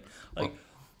being a thing. Like,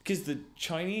 because the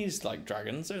Chinese like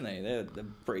dragons, don't they? They're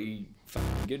pretty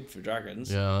fucking good for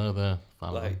dragons. Yeah, they're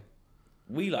family. Like,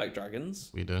 we like dragons.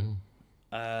 We do.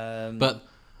 But But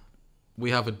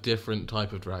we have a different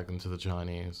type of dragon to the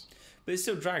Chinese. it's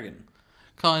still dragon.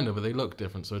 Kind of, but they look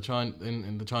different. So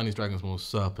in the Chinese dragon's more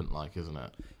serpent-like, isn't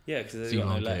it? Yeah, because they've got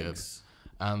no Elongated. legs.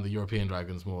 And the European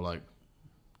dragon's more like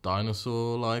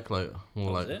dinosaur-like, more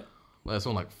What is like... it? Well, it's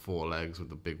on like 4 legs with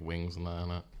the big wings and that,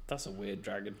 innit? That's a weird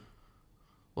dragon.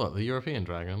 What, the European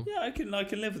dragon? Yeah, I can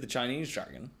live with the Chinese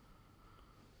dragon.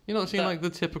 You not seen like the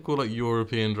typical like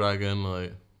European dragon,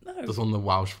 like No. that's on the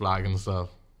Welsh flag and stuff?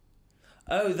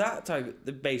 Oh, that type.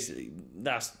 Basically,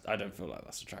 I don't feel like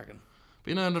that's a dragon. But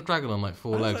you know, the dragon on like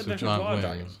 4 How's legs that with different giant to our wings.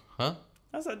 dragon? Huh?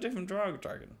 How's that different to our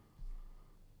dragon?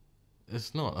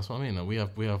 It's not. That's what I mean. Though. We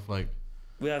have like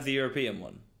We have the European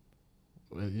one.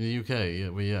 in the UK.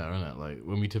 Yeah, isn't it? Like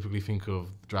when we typically think of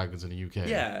dragons in the UK.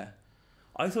 Yeah.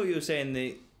 I thought you were saying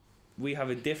that we have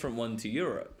a different one to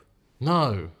Europe.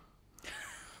 No.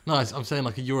 No, I'm saying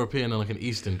like a European and like an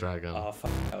Eastern dragon. Oh,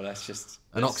 fuck. Oh, that's just...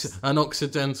 An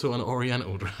Occidental and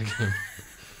Oriental dragon.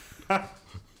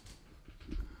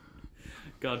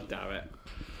 God damn it.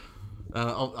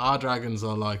 Our dragons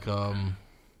are like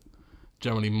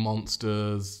generally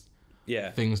monsters,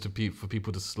 Yeah. things for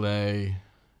people to slay.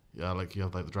 Yeah, like you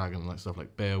have like the dragon, like stuff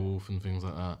like Beowulf and things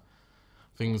like that.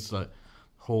 Things like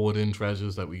hoarding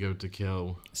treasures that we go to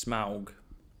kill. Smaug.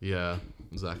 Yeah,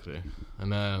 exactly.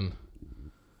 And then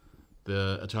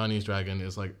a Chinese dragon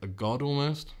is like a god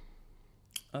almost.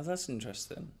 Oh, that's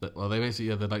interesting. Well, they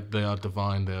basically they are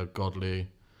divine. They are godly.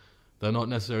 They're not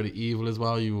necessarily evil as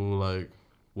well. You will like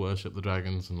worship the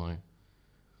dragons and like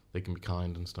they can be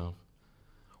kind and stuff.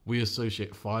 We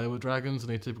associate fire with dragons,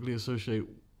 and they typically associate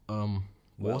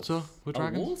water with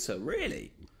dragons. Water,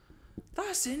 really?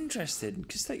 That's interesting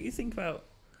because you think about.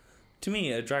 To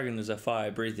me, a dragon is a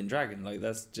fire-breathing dragon. Like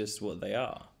that's just what they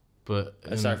are. But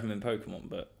Aside from in Pokemon,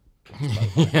 but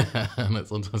yeah, and it's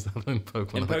sometimes in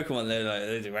Pokemon. in Pokemon,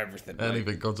 they do everything. Like,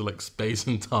 Anything gone to like space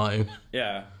and time.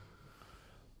 yeah,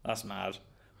 that's mad.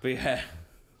 But yeah,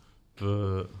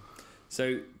 But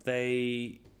so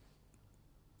they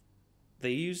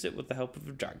used it with the help of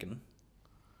a dragon.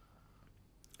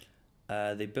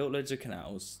 They built loads of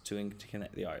canals to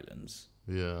interconnect the islands.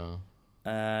 yeah,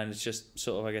 And it's just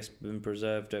sort of, I guess, been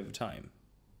preserved over time.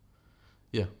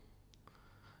 yeah.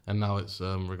 And now it's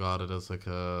regarded as like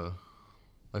one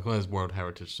of those World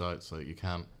Heritage sites. Like you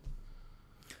can't.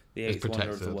 The It's eighth wonder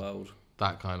of the protected. world.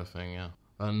 That kind of thing, yeah.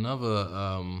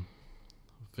 Another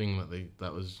thing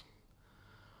that was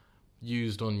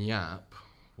used on Yap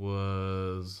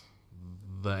was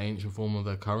the ancient form of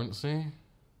their currency.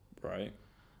 Right.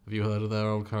 Have you heard of their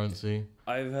old currency?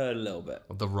 I've heard a little bit.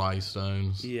 Of the Rye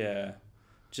stones. Yeah.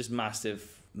 Just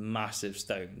massive, massive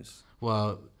stones.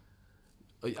 Well,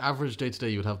 like, average day to day,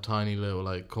 you would have tiny little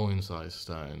like coin-sized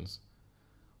stones,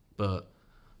 but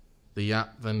the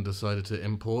Yap then decided to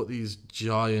import these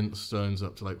giant stones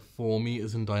up to like 4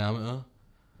 meters in diameter.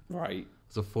 Right.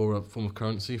 As a form of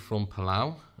currency from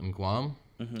Palau and Guam,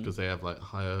 Mm-hmm. because they have like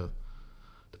higher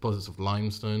deposits of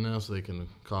limestone now, so they can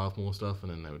carve more stuff,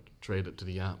 and then they would trade it to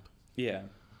the Yap. Yeah.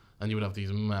 And you would have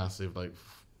these massive like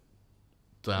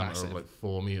diameter of like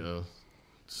 4 meter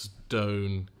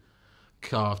stone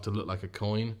carved to look like a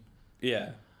coin,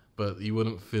 Yeah. but you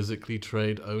wouldn't physically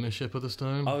trade ownership of the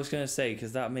stone. I was going to say,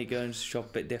 because that made going to the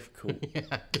shop a bit difficult.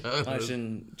 Yeah,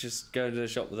 Imagine just going to the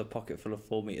shop with a pocket full of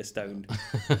 4 meter stone.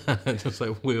 just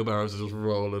like wheelbarrows just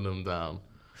rolling them down.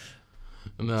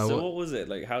 No, So what was it?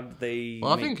 Like, how did they...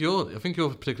 well, I think you'll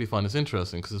particularly find this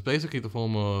interesting because it's basically the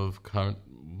form of current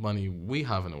money we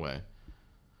have in a way,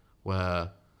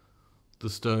 where the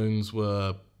stones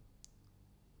were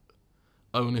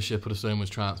ownership of the stone was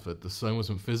transferred. The stone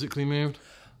wasn't physically moved,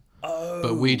 Oh.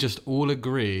 But we just all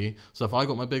agree. So if I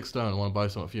got my big stone and want to buy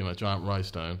something for you, my giant rice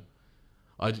stone,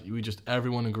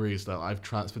 everyone agrees that I've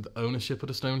transferred the ownership of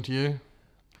the stone to you.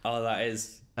 Oh, that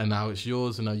is. And now it's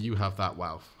yours, and now you have that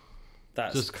wealth.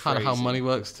 That's just kind of how money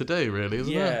works today, really,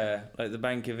 isn't it? Yeah, like the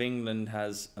Bank of England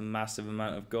has a massive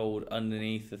amount of gold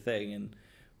underneath the thing, and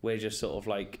we're just sort of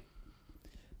like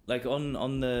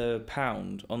on the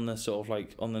pound, on the sort of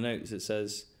like on the notes, it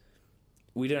says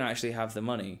we don't actually have the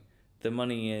money. The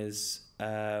money is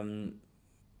I'm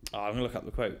gonna look up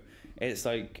the quote. It's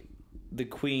like the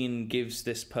Queen gives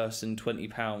this person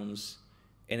 £20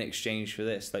 in exchange for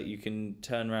this. Like you can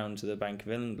turn around to the Bank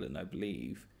of England, I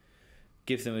believe,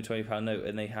 give them a £20 note,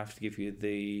 and they have to give you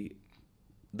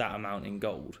that amount in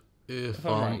gold. If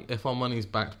our money's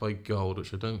backed by gold,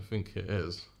 which I don't think it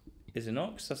is. Is it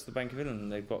not? 'Cause that's the Bank of England.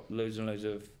 They've got loads and loads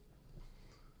of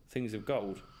things of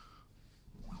gold.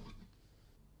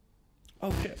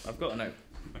 Oh shit! I've got a note.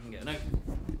 I can get a note.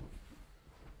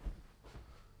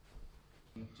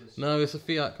 No, it's a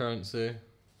fiat currency.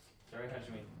 Sorry, how do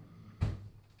you mean?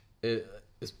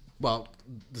 It's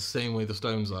the same way the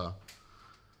stones are.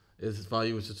 Its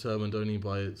value is determined only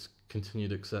by its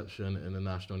continued acceptance in the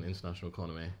national and international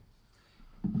economy.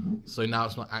 So now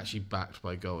it's not actually backed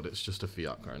by gold, it's just a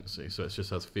fiat currency. So it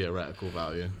just has theoretical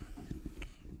value.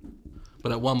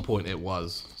 But at one point it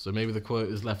was. So maybe the quote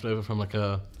is left over from like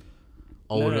a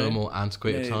older, more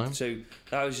antiquated time. So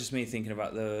that was just me thinking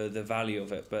about the value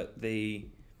of it. But the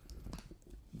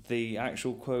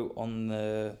actual quote on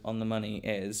the money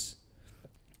is,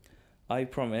 I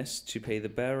promise to pay the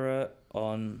bearer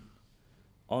on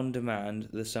demand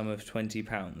the sum of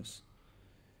 £20.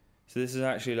 So this is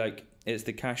actually like, it's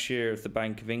the cashier of the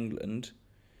Bank of England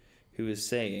who is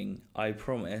saying, I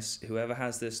promise whoever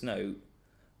has this note,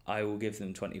 I will give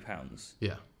them £20.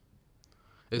 Yeah.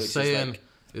 It's saying,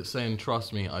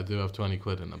 trust me, I do have 20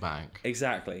 quid in the bank.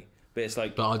 Exactly. But it's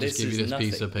like, but I'll just give you this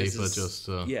piece of paper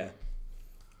Yeah.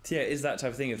 Yeah, it's that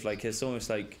type of thing. Of like, it's almost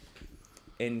like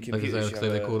in computers.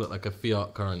 They call it like a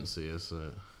fiat currency. It's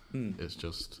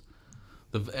just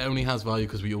it only has value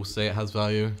because we all say it has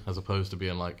value, as opposed to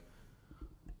being like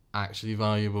actually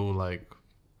valuable. Like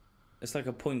it's like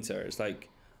a pointer. It's like,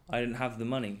 I don't have the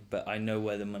money, but I know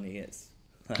where the money is.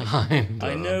 Like,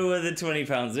 I know where the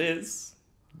 £20 is,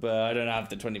 but I don't have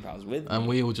the £20 with me. And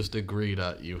we all just agree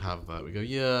that you have that. We go,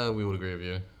 yeah, we all agree with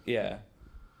you. Yeah.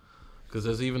 Because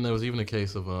there was even a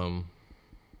case of one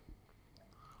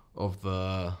of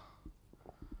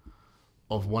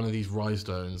these rice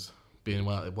stones being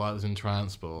while it was in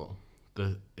transport,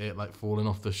 it like falling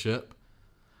off the ship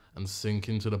and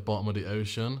sinking to the bottom of the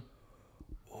ocean.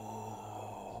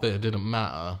 Oh. But it didn't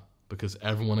matter because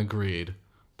everyone agreed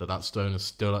that stone is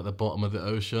still at the bottom of the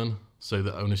ocean, so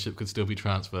the ownership could still be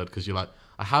transferred. Because you're like,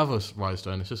 I have a rice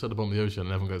stone, it's just at the bottom of the ocean,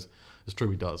 and everyone goes, it's true,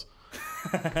 he does.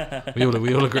 we all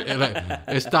agree. Like,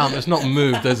 it's not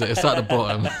moved, is it? It's at the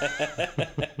bottom.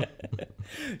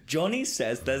 Johnny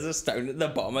says there's a stone at the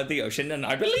bottom of the ocean, and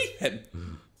I believe him.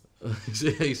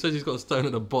 He says he's got a stone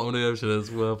at the bottom of the ocean that's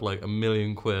worth like £1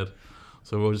 million.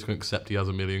 So we're all just going to accept he has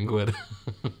 £1 million.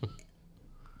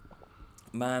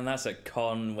 Man, that's a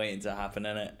con waiting to happen,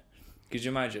 innit? Could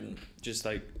you imagine just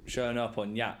like showing up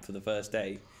on Yap for the first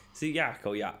day? Is it Yak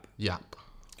or Yap? Yap.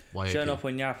 Showing up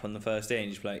on Yap on the first day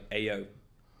and just be like, hey yo,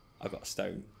 I got a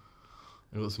stone.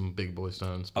 I've got some big boy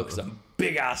stones. I've got some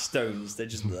big ass stones. They're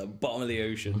just at the bottom of the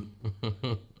ocean.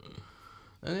 And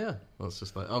yeah, that's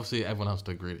just like, obviously everyone has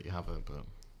to agree that you have it, but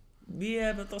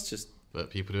yeah, but that's just, but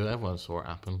people do. Everyone saw it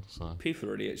happen. So people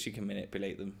are idiots. You can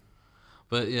manipulate them.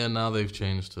 But yeah, now they've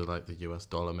changed to like the US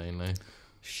dollar mainly.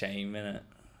 Shame, innit?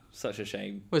 Such a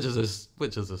shame. Which is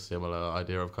a similar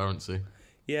idea of currency.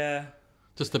 Yeah.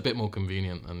 Just a bit more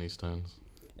convenient than these stones.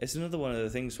 It's another one of the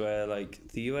things where like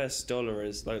the US dollar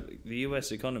is like the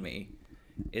US economy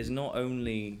is not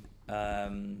only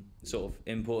sort of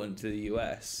important to the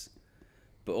US,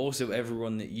 but also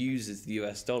everyone that uses the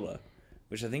US dollar,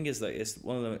 which I think is like it's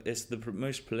the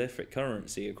most prolific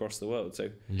currency across the world. So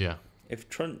yeah, if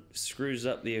Trump screws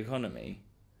up the economy,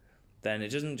 then it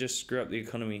doesn't just screw up the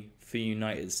economy for the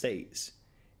United States,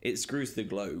 it screws the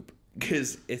globe.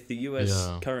 Because if the US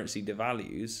currency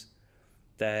devalues,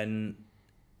 then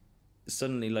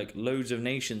suddenly like loads of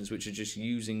nations which are just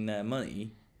using their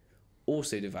money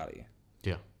also devalue.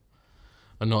 Yeah.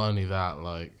 And not only that,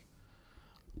 like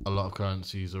a lot of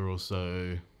currencies are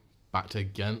also backed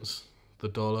against the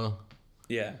dollar.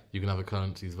 Yeah. You can have a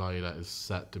currency's value that is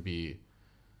set to be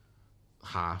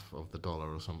half of the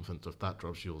dollar or something. So if that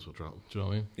drops, yours will drop. Do you know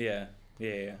what I mean? Yeah.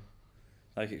 Yeah.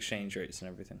 Like exchange rates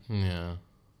and everything. Yeah.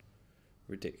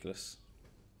 Ridiculous.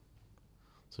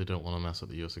 So you don't want to mess up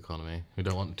the US economy. Do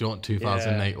you want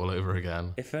 2008 all over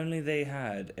again? If only they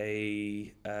had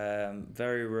a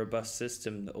very robust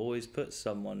system that always puts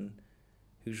someone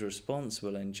who's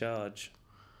responsible in charge.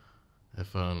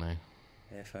 If only.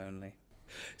 If only.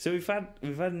 So we've had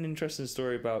an interesting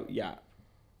story about Yap.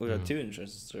 We've had two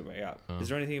interesting stories about Yap. Is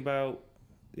there anything about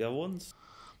the other ones?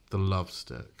 The love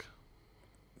stick.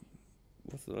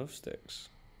 What's the love sticks?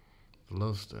 The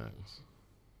love sticks.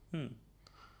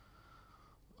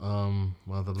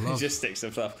 Well, the He love... just sticks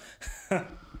some stuff.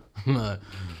 No.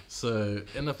 So,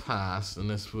 in the past, and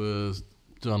this was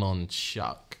done on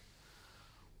Chuck,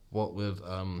 what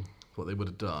they would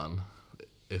have done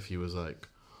if you was, like,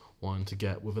 wanting to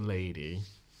get with a lady,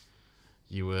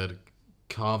 you would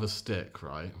carve a stick,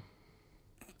 right?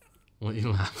 What are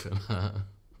you laughing at?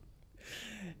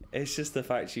 It's just the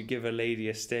fact you give a lady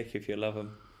a stick if you love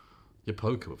them. You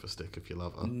poke her with a stick if you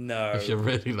love her. No. If you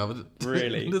really love it.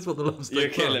 Really? That's what the love sticks You're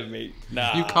are. killing me.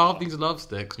 Nah. You carve these love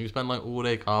sticks, and you spend like all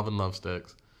day carving love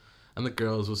sticks. And the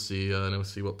girls will see her, and they'll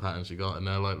see what patterns you got, and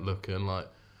they're like looking like,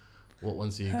 what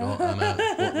ones have you got?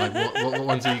 And what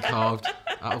ones have you carved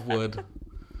out of wood?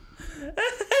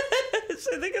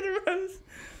 So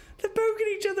they're poking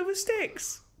each other with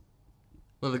sticks.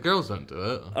 Well, the girls don't do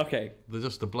it. Okay. They're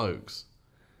just the blokes.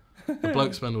 The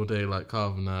blokes spend all day like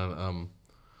carving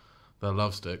their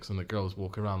love sticks, and the girls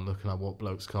walk around looking at what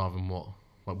blokes carving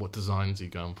what designs he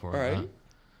going for. All right.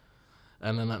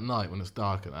 And then at night when it's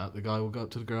dark and that, the guy will go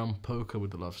up to the girl and poke her with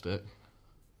the love stick.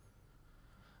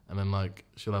 And then like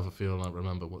she'll have a feel and like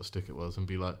remember what stick it was and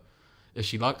be like, if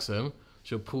she likes him,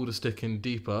 she'll pull the stick in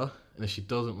deeper, and if she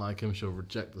doesn't like him, she'll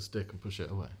reject the stick and push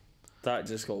it away. That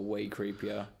just got way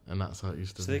creepier. And that's how it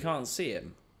used to So be. they can't see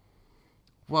him?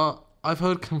 Well, I've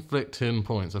heard conflicting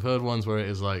points. I've heard ones where it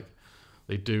is like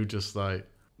they do just like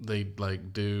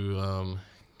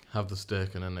have the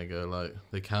stick, and then they go like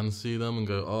they can see them and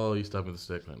go, oh, you stabbed me with the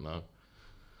stick. Like, no.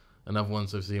 And other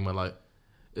ones I've seen where like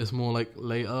it's more like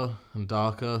later and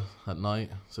darker at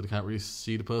night, so they can't really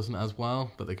see the person as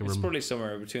well, but they can. It's probably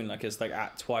somewhere in between, like it's like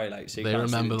at twilight, so you they can't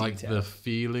remember see the like detail. the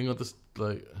feeling of the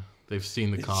like they've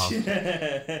seen the carve.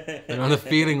 They know the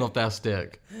feeling of their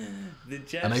stick,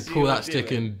 and they pull that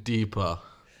stick in deeper.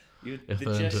 The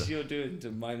gesture you're doing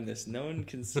to mime this, no one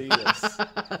can see this.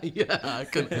 Yeah, I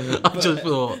can. I just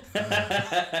thought.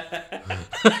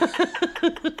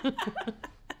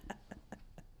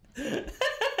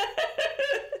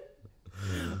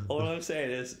 All I'm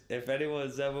saying is, if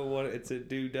anyone's ever wanted to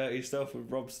do dirty stuff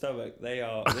with Rob's stomach, they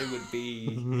would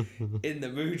be in the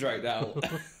mood right now.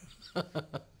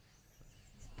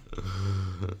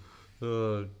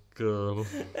 Oh god.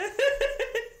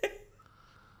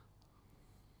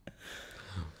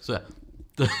 So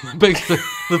the basic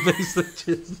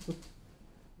is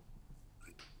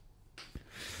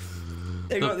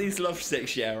They got these love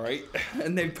sticks, yeah, right?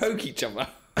 And they poke each other.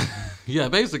 yeah,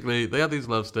 basically they have these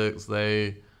love sticks,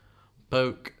 they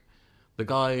poke, the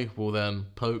guy will then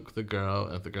poke the girl,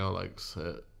 and if the girl likes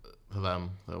it for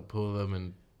them, they'll pull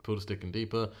the stick in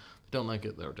deeper. If they don't like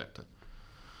it, they'll reject it.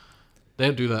 They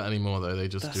don't do that anymore though, they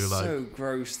just do like so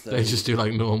gross though. they just do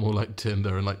like normal like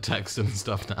Tinder and like texting and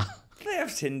stuff now. They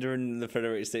have Tinder in the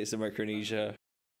Federated States of Micronesia.